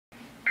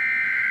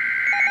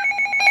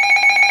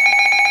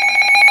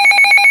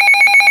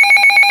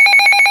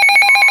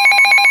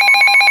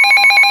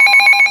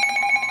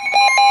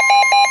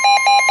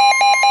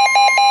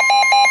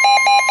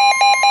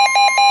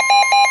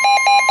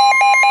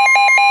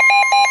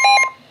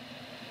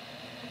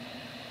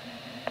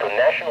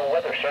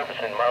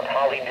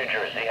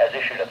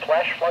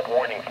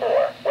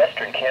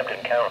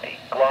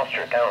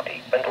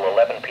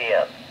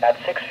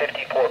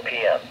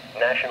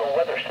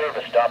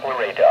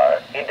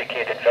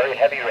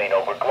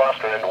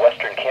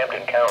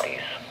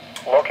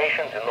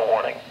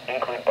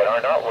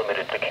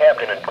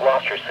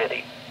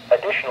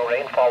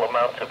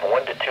amounts of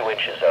 1 to 2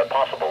 inches are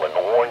possible in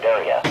the warned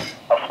area.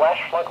 A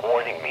flash flood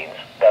warning means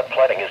that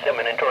flooding is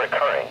imminent or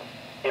occurring.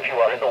 If you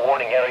are in the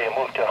warning area,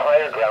 move to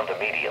higher ground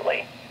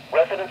immediately.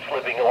 Residents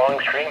living along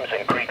streams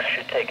and creeks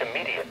should take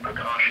immediate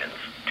precautions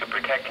to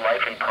protect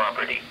life and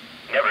property.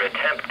 Never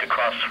attempt to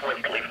cross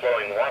swiftly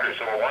flowing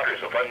waters or waters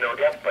of unknown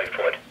depth by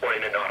foot or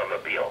in an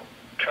automobile.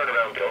 Turn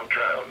around, don't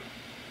drown.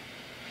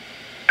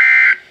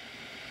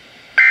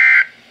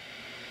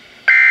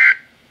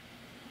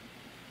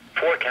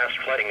 Forecast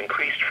flooding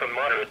increased from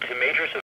moderate to major